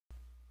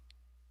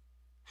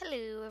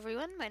Hello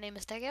everyone, my name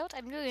is Tagout.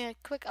 I'm doing a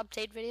quick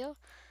update video.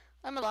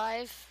 I'm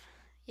alive.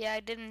 Yeah,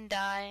 I didn't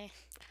die.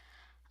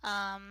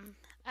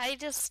 I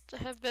just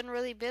have been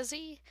really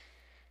busy,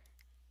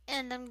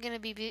 and I'm gonna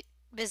be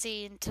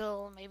busy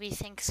until maybe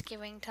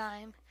Thanksgiving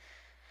time.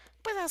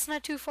 But that's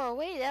not too far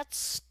away.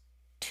 That's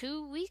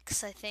 2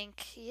 weeks, I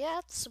think. Yeah,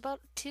 it's about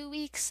 2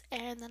 weeks,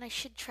 and then I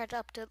should try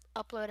to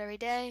upload every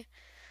day.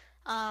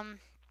 I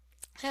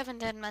haven't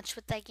done much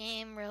with that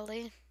game,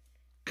 really.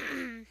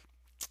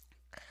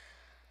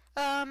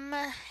 um,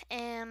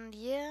 and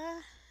yeah.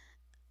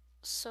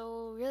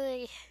 So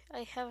really,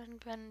 I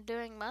haven't been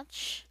doing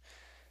much.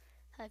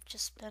 I've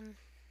just been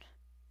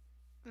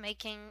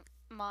making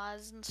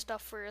mods and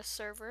stuff for a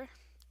server.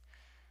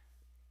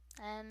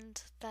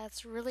 And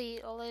that's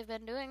really all I've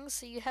been doing,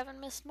 so you haven't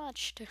missed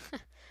much.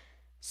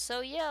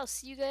 So yeah, I'll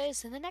see you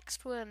guys in the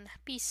next one.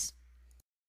 Peace.